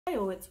Hey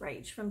all, it's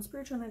Rach from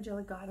Spiritual and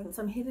Angelic Guidance.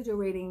 I'm here to do a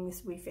reading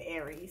this week for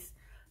Aries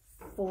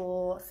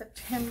for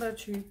September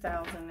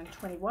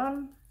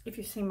 2021. If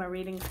you've seen my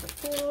readings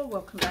before,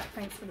 welcome back.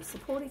 Thanks for the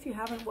support. If you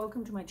haven't,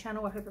 welcome to my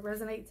channel. I hope it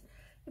resonates.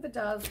 If it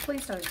does,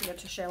 please don't forget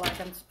to share, like,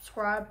 and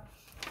subscribe.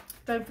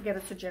 Don't forget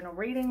it's a general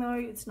reading though.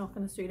 It's not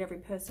going to suit every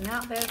person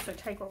out there, so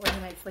take what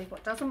resonates, leave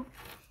what doesn't.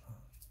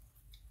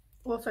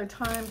 Also,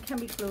 time can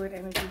be fluid,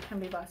 energy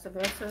can be vice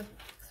versa,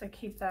 so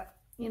keep that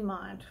in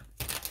mind.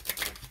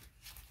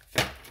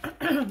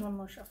 One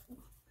more shuffle.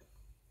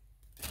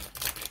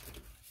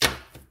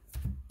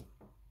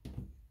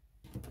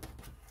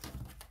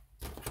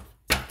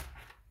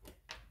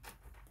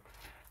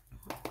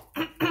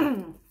 Okay,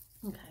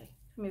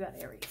 tell me about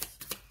Aries.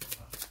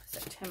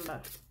 September.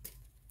 This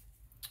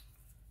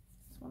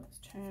one is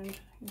turned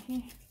in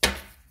here.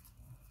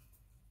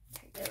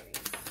 Okay,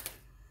 Aries.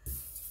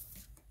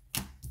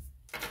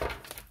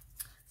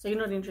 So you're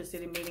not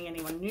interested in meeting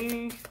anyone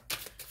new.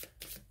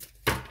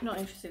 Not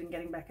interested in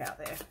getting back out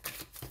there.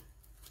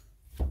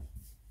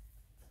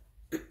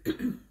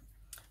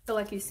 Feel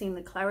like you've seen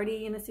the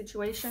clarity in a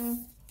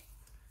situation.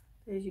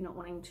 There's you not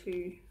wanting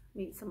to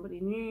meet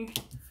somebody new.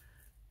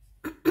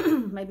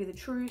 Maybe the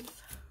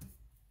truth.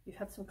 You've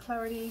had some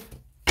clarity.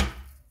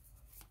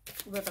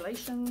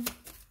 Revelation.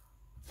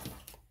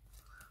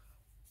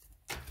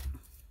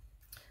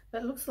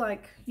 But it looks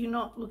like you're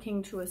not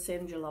looking to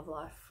ascend your love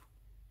life.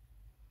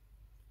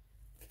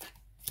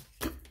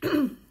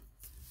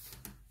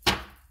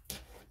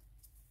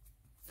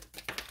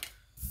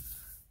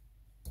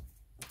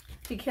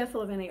 Be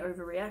careful of any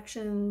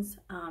overreactions.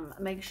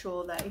 Make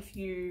sure that if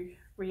you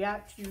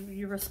react,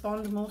 you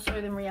respond more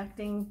so than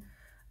reacting.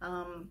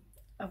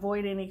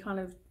 Avoid any kind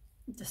of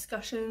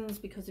discussions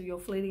because of your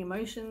fleeting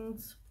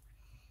emotions.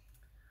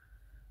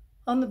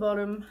 On the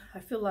bottom, I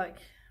feel like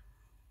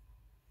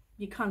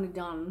you're kind of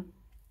done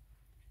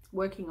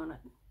working on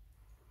it.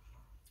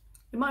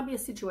 It might be a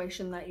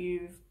situation that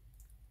you've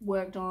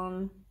worked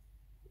on,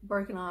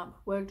 broken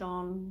up, worked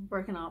on,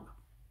 broken up,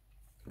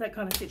 that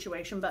kind of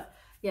situation, but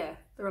yeah,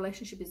 the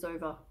relationship is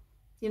over.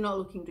 You're not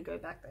looking to go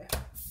back there.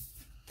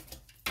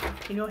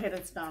 In your head,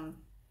 it's done.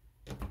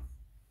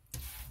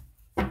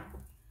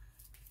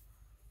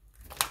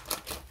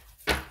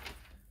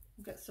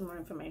 Get some more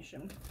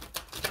information.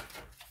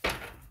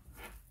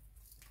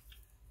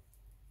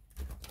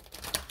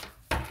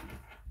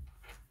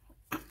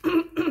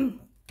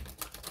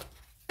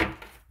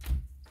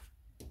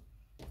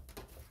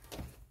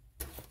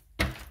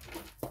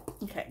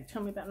 Okay,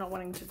 tell me about not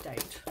wanting to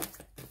date.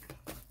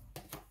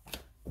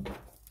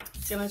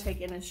 It's going to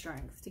take inner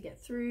strength to get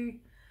through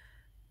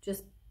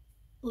just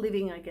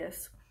living, I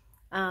guess.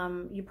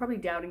 You're probably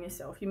doubting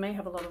yourself. You may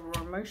have a lot of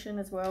raw emotion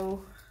as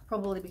well,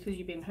 probably because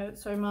you've been hurt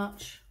so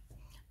much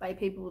by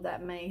people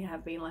that may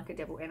have been like a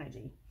devil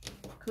energy.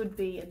 Could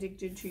be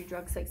addicted to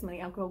drugs, sex,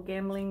 money, alcohol,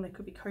 gambling. They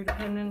could be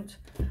codependent.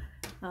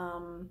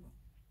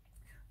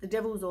 The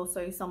devil is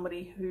also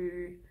somebody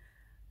who,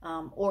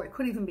 or it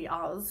could even be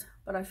us,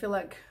 but I feel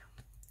like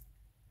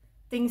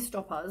things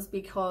stop us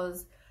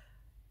because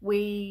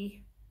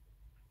we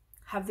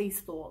have these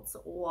thoughts,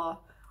 or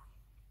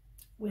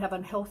we have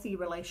unhealthy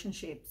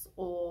relationships,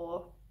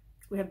 or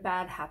we have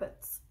bad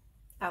habits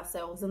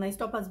ourselves, and they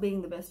stop us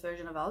being the best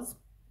version of us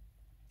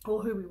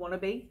or who we want to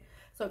be.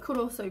 So it could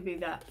also be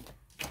that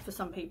for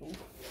some people.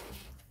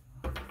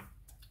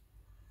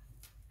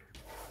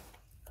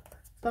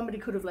 Somebody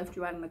could have left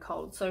you out in the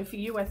cold. So for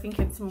you, I think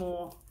it's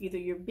more either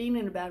you've been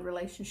in a bad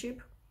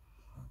relationship,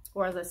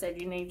 or as I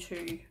said, you need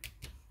to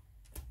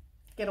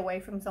get away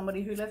from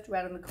somebody who left you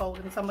out in the cold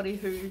and somebody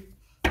who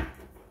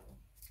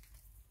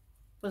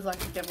was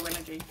like a devil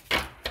energy.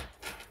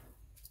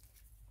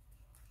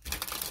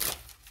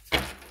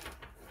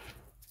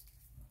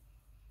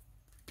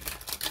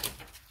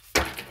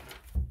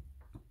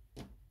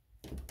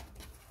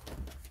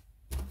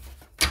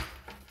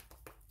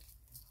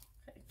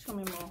 Okay, tell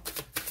me more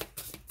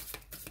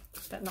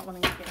about not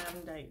wanting to get out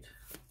and date.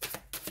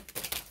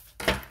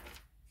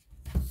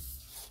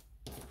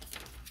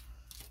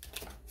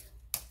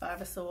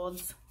 Five of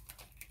Swords.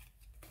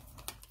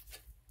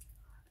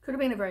 Could have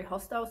been a very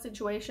hostile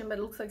situation, but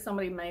it looks like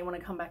somebody may want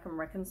to come back and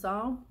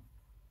reconcile.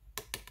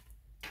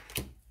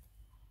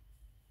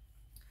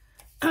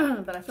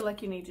 But I feel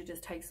like you need to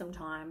just take some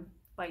time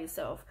by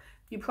yourself.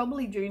 You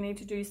probably do need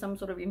to do some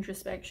sort of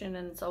introspection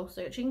and soul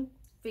searching.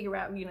 Figure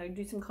out, you know,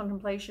 do some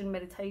contemplation,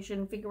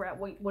 meditation, figure out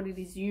what it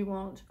is you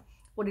want,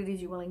 what it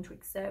is you're willing to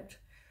accept.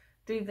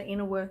 Do the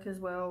inner work as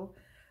well.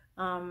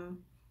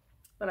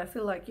 But I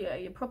feel like, yeah,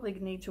 you probably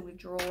need to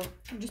withdraw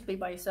and just be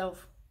by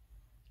yourself.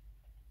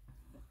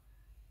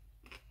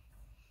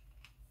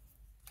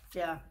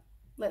 Yeah,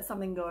 let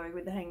something go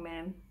with the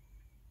Hangman.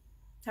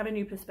 Have a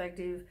new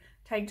perspective.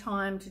 Take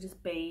time to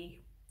just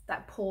be,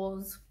 that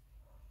pause.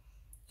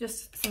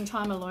 Just some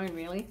time alone,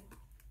 really.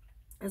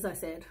 As I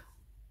said,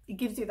 it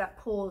gives you that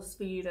pause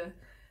for you to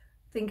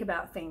think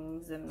about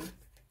things and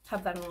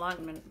have that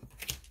enlightenment.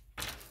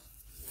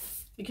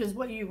 Because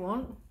what you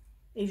want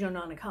is your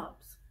Nine of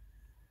Cups.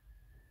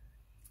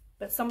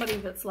 But somebody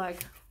that's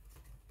like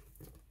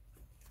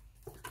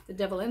The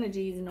devil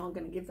energy is not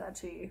going to give that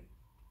to you.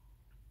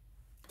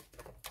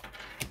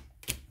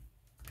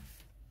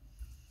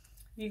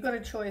 You got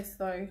a choice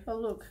though. Oh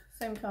look,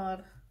 same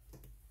card.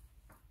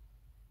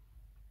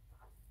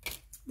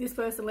 This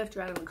person left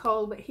you out in the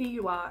cold, but here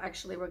you are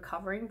actually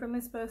recovering from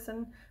this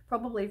person,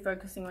 probably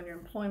focusing on your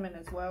employment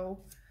as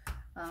well.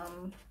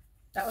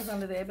 That was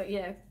under there, but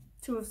yeah,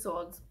 Two of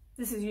Swords.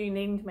 This is you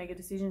needing to make a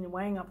decision. You're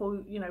weighing up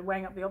all, you know,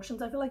 weighing up the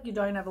options. I feel like you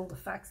don't have all the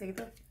facts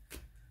either.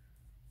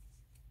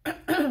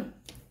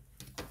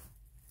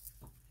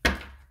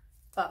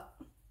 But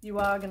you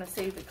are going to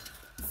see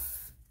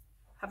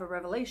have a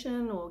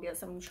revelation or get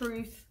some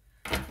truth,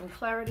 some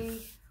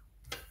clarity.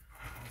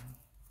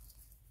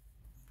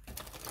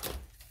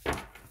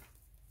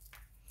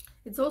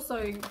 It's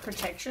also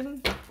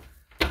protection,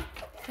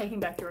 taking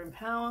back your own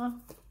power.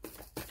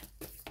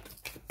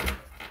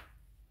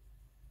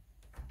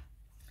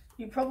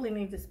 You probably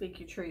need to speak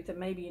your truth, and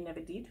maybe you never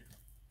did.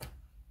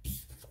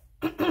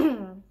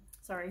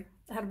 Sorry,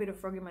 I had a bit of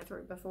frog in my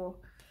throat before.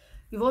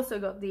 You've also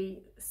got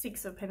the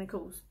Six of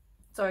Pentacles.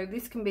 So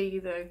this can be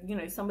either, you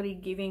know, somebody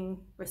giving,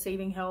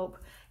 receiving help.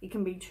 It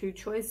can be two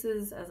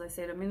choices, as I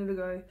said a minute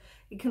ago.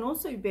 It can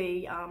also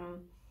be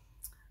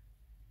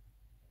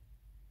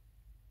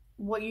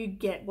what you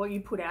get, what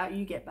you put out,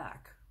 you get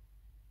back.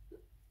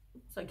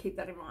 So keep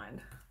that in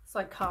mind. It's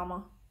like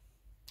karma.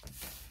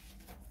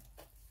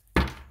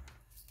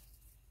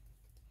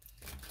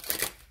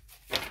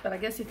 But I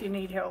guess if you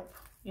need help,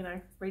 you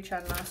know, reach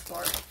out and ask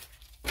for it.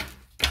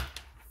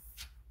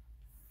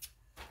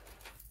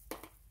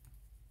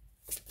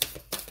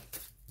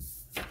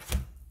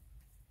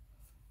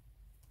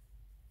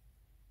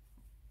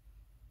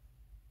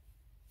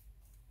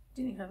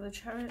 Didn't you have the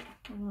Chariot?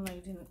 Oh, no,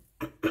 you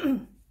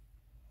didn't.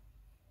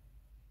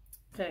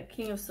 Okay,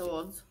 King of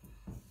Swords.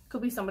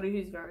 Could be somebody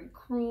who's very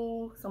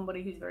cruel,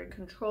 somebody who's very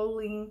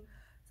controlling,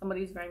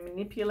 somebody who's very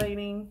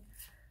manipulating.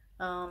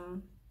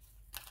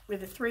 With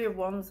the Three of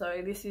Wands,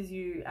 though, this is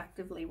you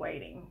actively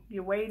waiting.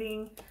 You're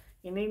waiting,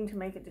 you're needing to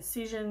make a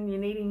decision,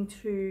 you're needing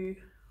to...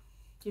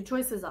 Your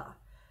choices are,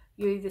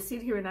 you either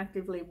sit here and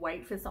actively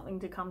wait for something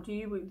to come to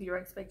you with your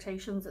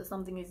expectations that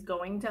something is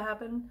going to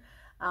happen.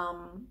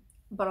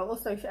 But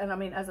also, and I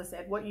mean, as I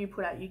said, what you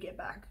put out, you get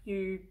back.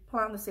 You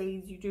plant the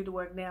seeds, you do the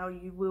work now,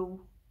 you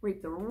will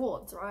reap the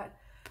rewards, right?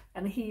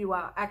 And here you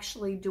are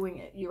actually doing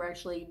it. You're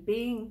actually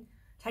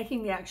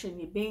taking the action,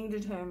 you're being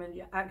determined,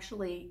 you're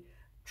actually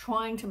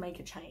trying to make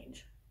a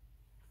change.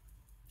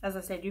 As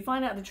I said, you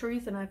find out the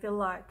truth, and I feel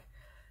like,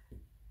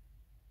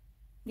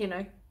 you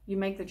know, you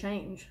make the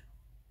change.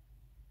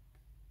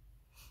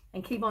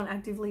 And keep on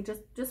actively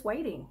just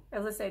waiting.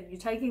 As I said, you're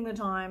taking the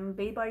time,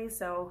 be by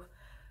yourself,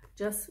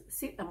 just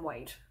sit and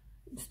wait.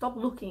 Stop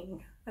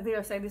looking. I think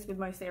I say this with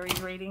most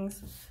Aries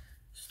readings.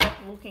 Stop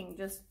looking,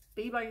 just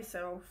be by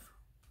yourself.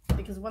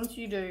 Because once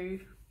you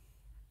do,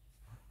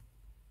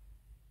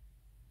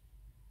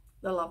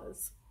 the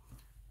Lovers.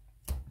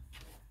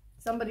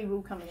 Somebody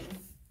will come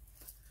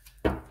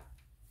in.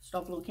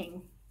 Stop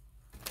looking.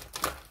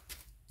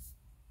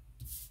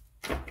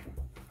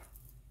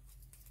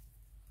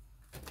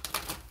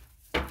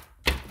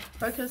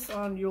 Focus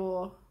on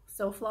your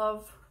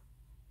self-love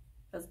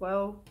as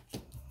well,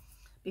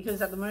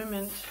 because at the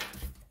moment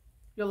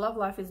your love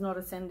life is not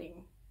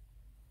ascending.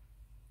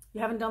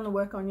 You haven't done the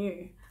work on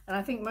you, and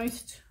I think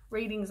most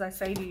readings I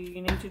say to you,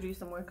 you need to do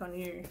some work on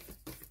you,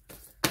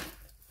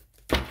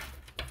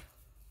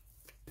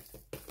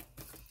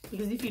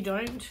 because if you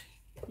don't,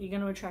 you're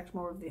going to attract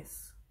more of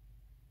this.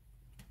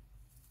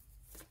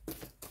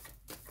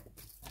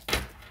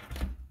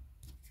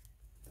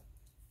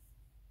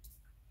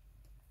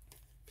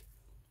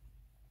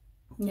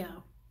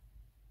 Now,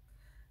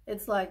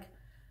 it's like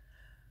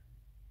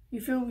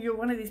you're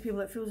one of these people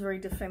that feels very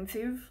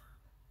defensive.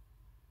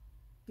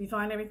 You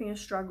find everything a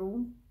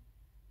struggle.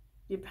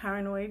 You're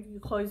paranoid. You're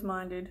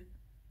closed-minded.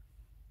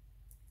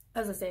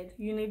 As I said,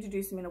 you need to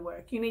do some inner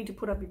work. You need to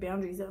put up your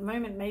boundaries. At the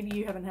moment, maybe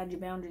you haven't had your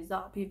boundaries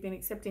up. You've been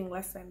accepting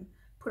less than.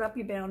 Put up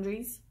your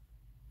boundaries.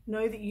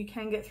 Know that you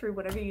can get through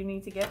whatever you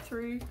need to get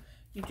through.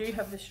 You do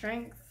have the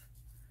strength.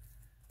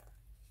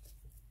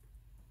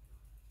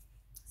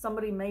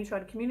 Somebody may try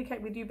to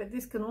communicate with you, but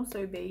this can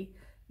also be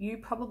you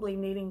probably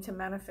needing to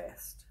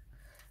manifest.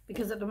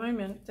 Because at the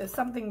moment, there's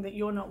something that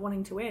you're not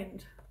wanting to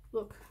end.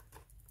 Look.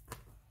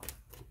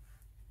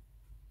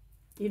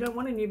 You don't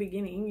want a new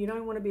beginning. You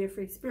don't want to be a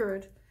free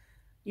spirit.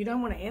 You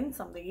don't want to end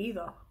something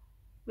either.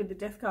 With the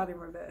Death card in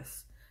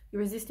reverse.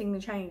 You're resisting the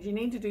change. You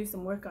need to do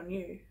some work on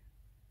you.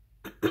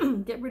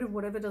 Get rid of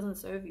whatever doesn't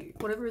serve you.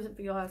 Whatever isn't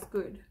for your highest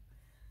good.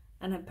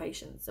 And have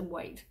patience and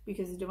wait.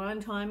 Because divine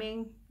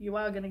timing, you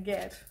are going to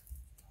get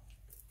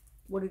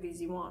what it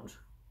is you want.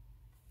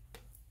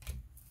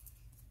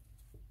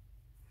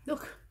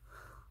 Look.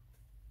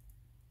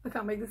 I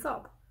can't make this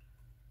up.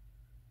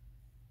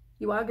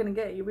 You are going to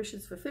get your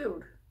wishes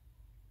fulfilled.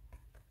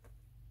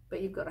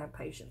 But you've got to have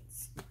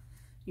patience.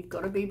 You've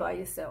got to be by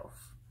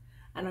yourself.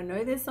 And I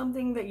know there's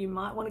something that you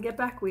might want to get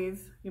back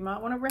with. You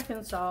might want to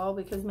reconcile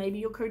because maybe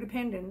you're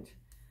codependent.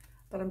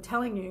 But I'm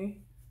telling you,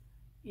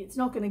 it's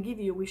not going to give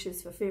you your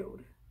wishes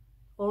fulfilled.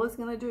 All it's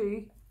going to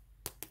do,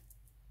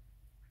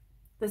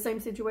 the same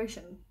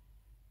situation.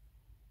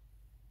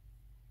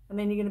 And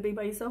then you're going to be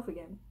by yourself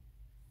again.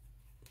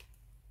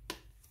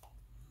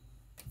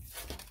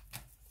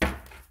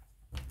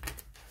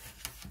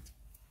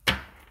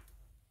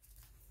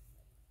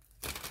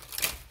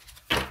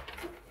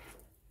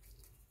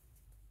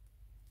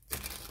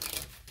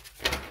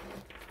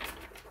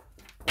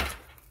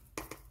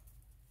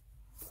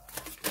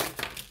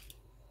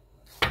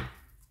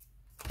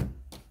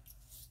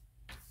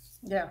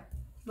 Yeah,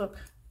 look,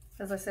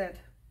 as I said,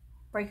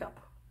 breakup.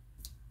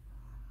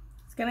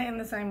 It's going to end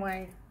the same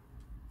way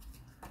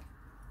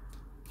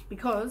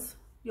because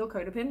you're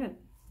codependent.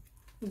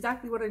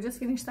 Exactly what I just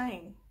finished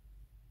saying.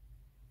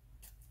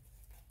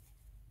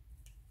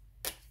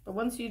 But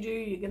once you do,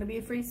 you're going to be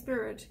a free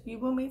spirit. You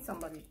will meet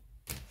somebody.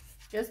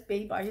 Just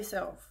be by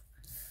yourself.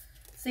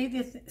 See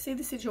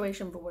the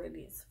situation for what it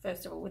is,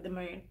 first of all, with the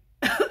moon.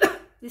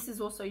 This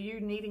is also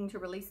you needing to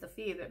release the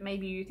fear that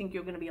maybe you think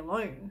you're going to be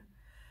alone.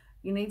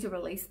 You need to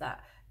release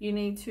that. You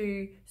need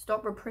to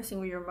stop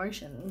repressing your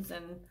emotions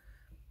and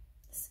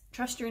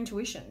trust your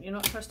intuition. You're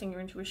not trusting your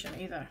intuition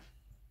either.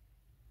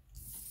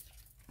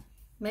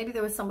 Maybe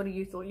there was somebody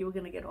you thought you were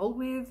going to get old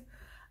with.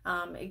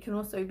 It can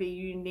also be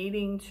you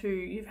needing to,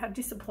 you've had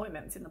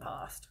disappointments in the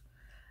past.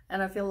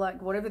 And I feel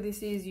like whatever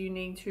this is, you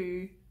need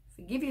to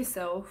forgive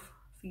yourself,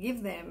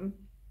 forgive them,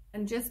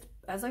 and just,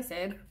 as I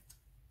said,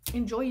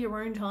 enjoy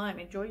your own time,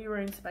 enjoy your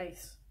own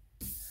space.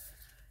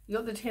 You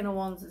got the 10 of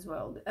Wands as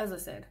well. As I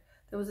said,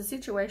 there was a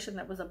situation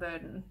that was a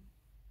burden.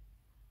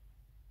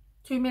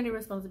 Too many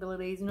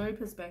responsibilities, no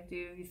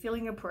perspective, you're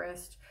feeling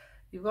oppressed,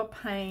 you've got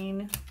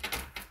pain.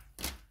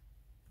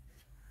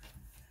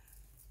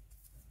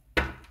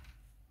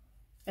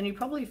 And you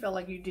probably felt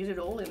like you did it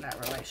all in that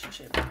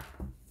relationship.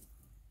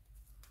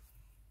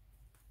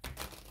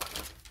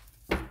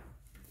 But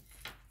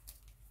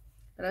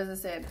as I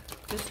said,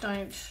 just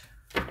don't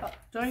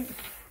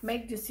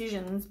make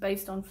decisions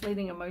based on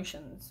fleeting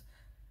emotions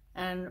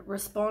and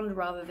respond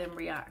rather than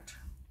react.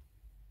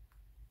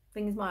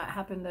 Things might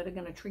happen that are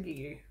going to trigger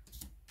you.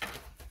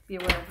 Be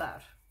aware of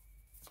that.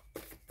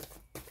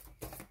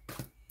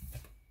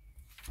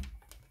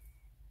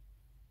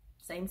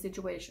 Same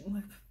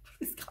situation.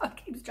 This card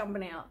keeps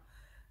jumping out.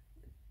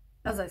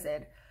 As I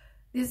said,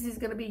 this is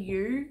going to be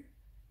you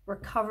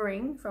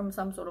recovering from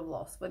some sort of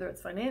loss, whether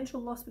it's financial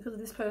loss because of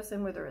this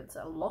person, whether it's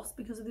a loss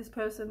because of this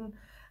person.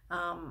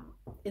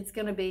 It's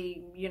going to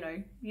be, you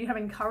know, you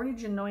having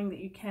courage and knowing that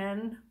you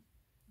can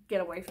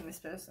get away from this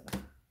person.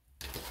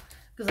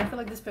 Because I feel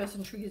like this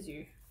person triggers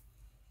you.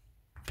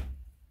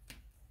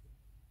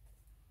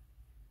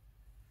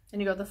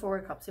 And you got the Four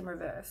of Cups in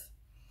reverse.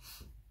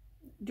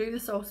 Do the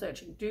soul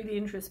searching. Do the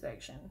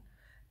introspection.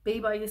 Be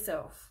by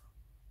yourself.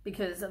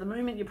 Because at the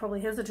moment you're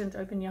probably hesitant to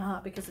open your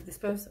heart because of this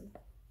person.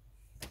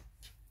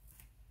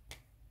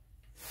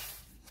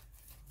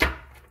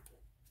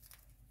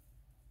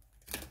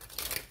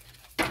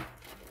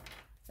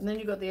 And then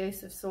you've got the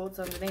Ace of Swords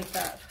underneath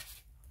that.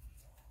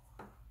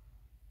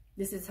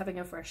 This is having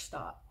a fresh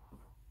start.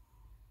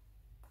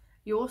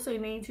 You also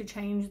need to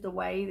change the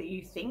way that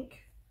you think.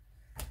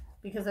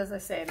 Because as I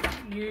said,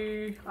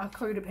 you are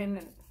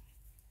codependent.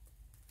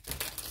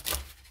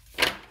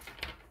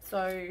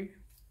 So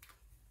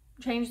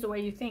change the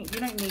way you think. You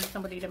don't need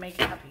somebody to make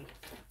you happy.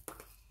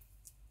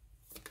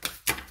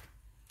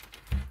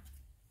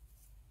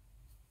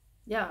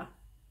 Yeah.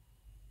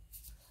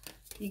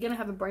 You're going to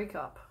have a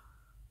breakup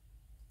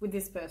with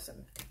this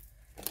person.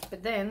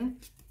 But then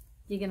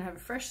you're going to have a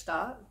fresh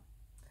start.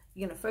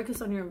 You're going to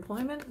focus on your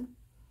employment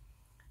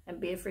and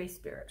be a free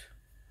spirit.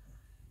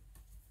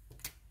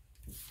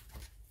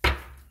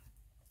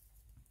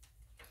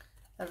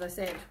 As I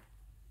said,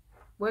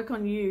 work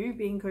on you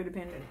being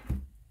codependent.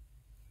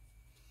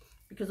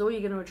 Because all you're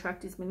going to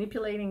attract is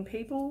manipulating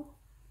people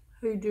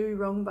who do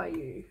wrong by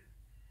you.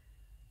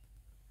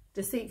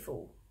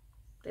 Deceitful.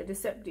 They're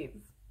deceptive.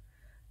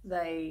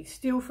 They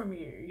steal from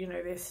you. You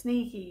know, they're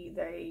sneaky.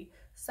 They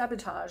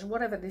sabotage,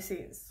 whatever this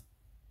is.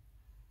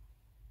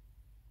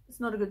 It's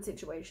not a good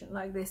situation.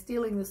 Like, they're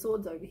stealing the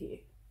swords over here.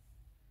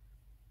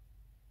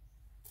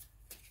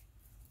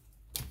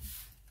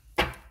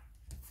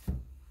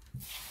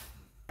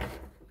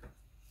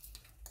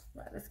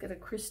 Right, let's get a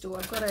crystal.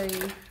 I've got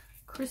a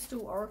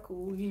crystal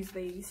oracle. We'll use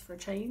these for a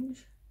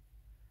change.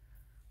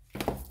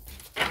 I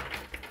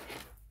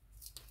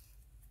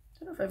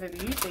don't know if I've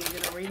ever used these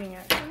in a reading,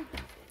 actually.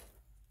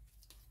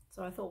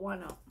 So I thought, why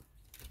not?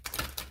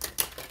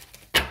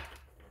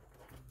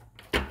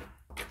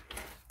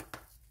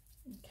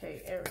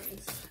 Okay,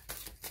 Aries.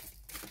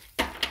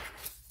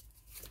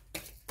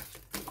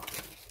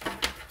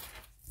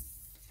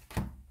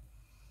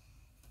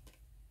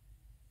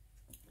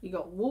 You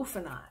got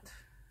Wolfenite.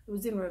 It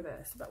was in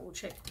reverse, but we'll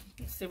check.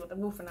 Let's see what the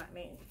Wolfenite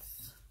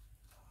means.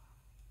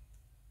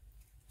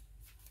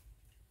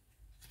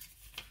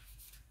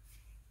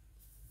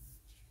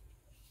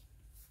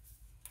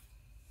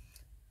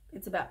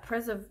 It's about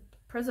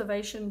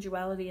preservation,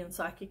 duality, and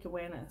psychic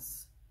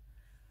awareness.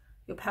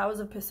 Your powers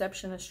of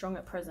perception are strong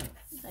at present,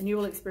 and you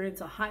will experience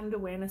a heightened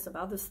awareness of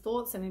others'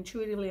 thoughts and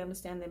intuitively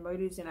understand their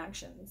motives and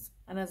actions.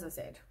 And as I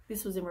said,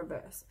 this was in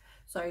reverse.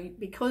 So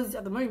because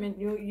at the moment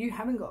you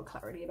haven't got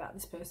clarity about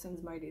this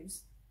person's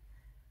motives,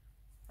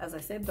 as I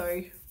said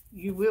though,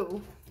 you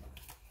will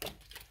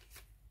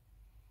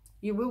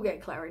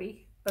get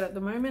clarity, but at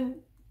the moment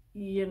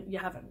you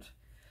haven't.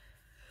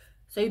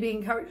 So you're being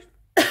encouraged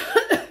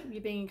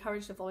you're being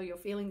encouraged to follow your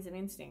feelings and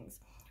instincts.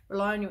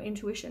 Rely on your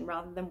intuition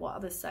rather than what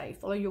others say.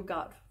 Follow your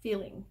gut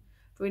feeling.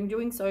 For in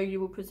doing so, you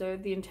will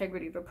preserve the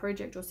integrity of a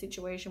project or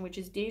situation which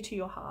is dear to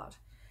your heart.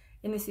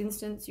 In this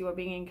instance, you are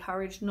being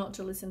encouraged not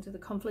to listen to the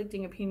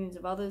conflicting opinions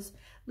of others.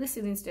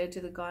 Listen instead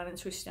to the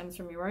guidance which stems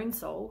from your own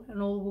soul,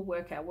 and all will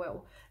work out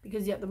well.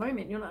 Because at the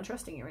moment, you're not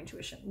trusting your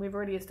intuition. We've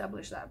already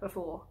established that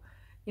before.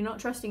 You're not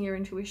trusting your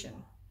intuition.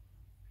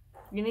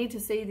 You need to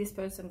see this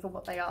person for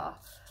what they are,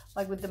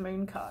 like with the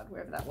moon card,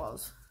 wherever that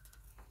was.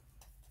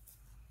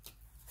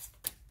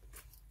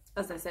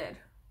 As I said,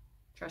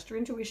 trust your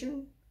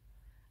intuition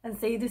and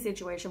see the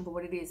situation for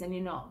what it is, and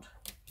you're not.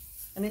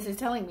 And this is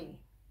telling me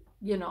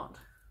you're not.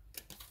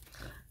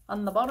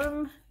 On the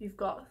bottom, you've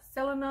got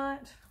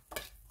selenite,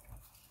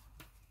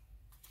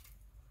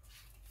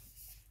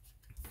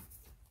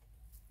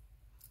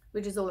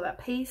 which is all about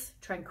peace,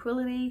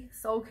 tranquility,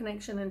 soul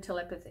connection, and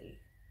telepathy.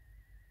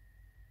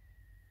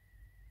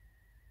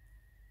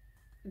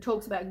 It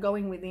talks about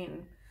going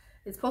within.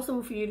 It's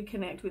possible for you to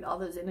connect with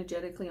others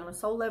energetically on a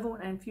soul level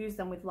and infuse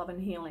them with love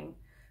and healing.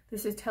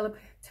 This is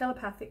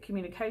telepathic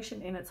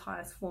communication in its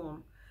highest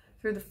form.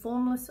 Through the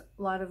formless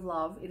light of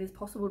love, it is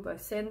possible to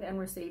both send and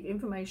receive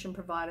information,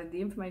 provided the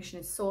information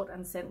is sought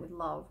and sent with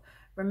love.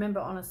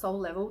 Remember, on a soul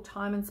level,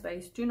 time and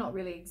space do not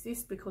really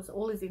exist because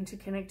all is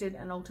interconnected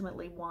and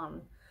ultimately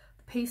one.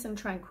 The peace and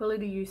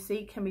tranquility you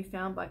seek can be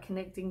found by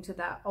connecting to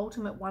that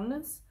ultimate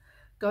oneness.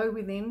 Go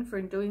within, for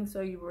in doing so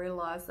you will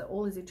realize that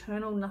all is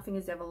eternal, nothing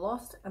is ever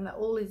lost, and that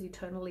all is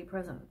eternally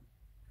present.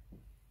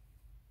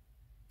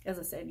 As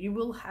I said, you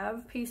will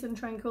have peace and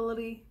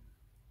tranquility,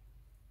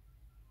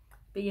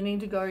 but you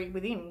need to go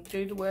within,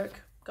 do the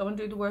work, go and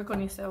do the work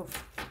on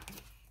yourself.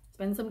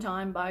 Spend some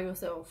time by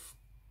yourself,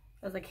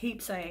 as I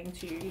keep saying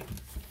to you.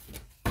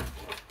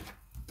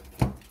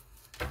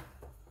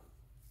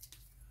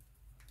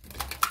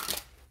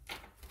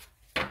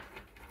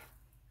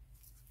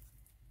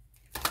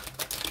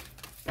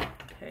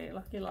 Okay,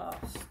 lucky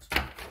last.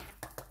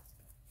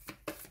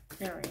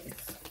 Aries.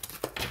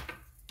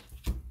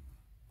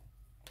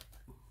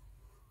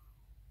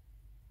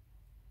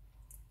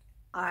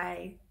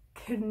 I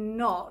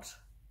cannot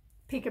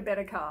pick a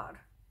better card.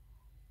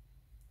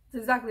 It's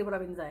exactly what I've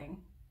been saying.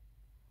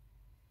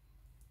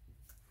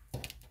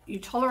 You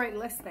tolerate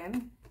less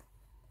than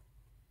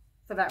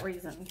for that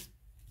reason.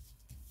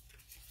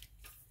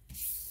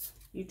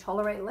 You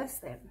tolerate less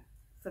than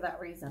for that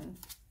reason.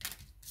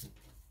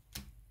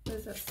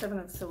 There's that Seven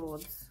of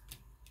Swords.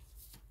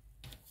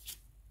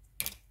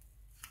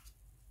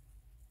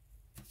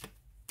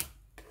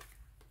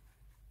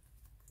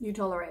 You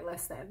tolerate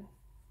less than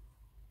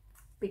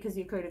because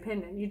you're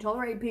codependent. You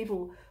tolerate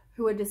people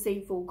who are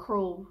deceitful,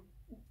 cruel,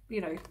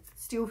 you know,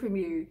 steal from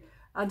you,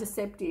 are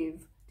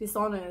deceptive,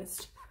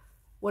 dishonest,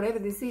 whatever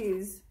this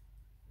is.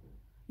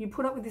 You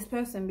put up with this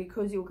person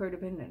because you're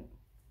codependent.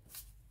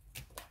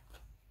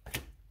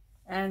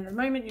 And at the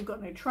moment you've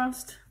got no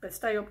trust, but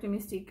stay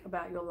optimistic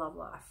about your love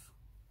life.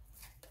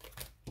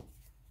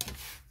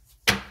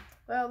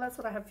 Well, that's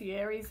what I have for you,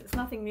 Aries. It's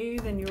nothing new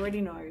than you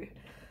already know.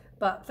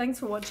 But thanks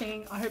for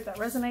watching. I hope that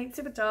resonates.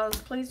 If it does,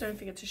 please don't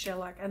forget to share,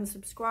 like, and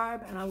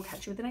subscribe. And I will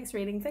catch you with the next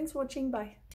reading. Thanks for watching. Bye.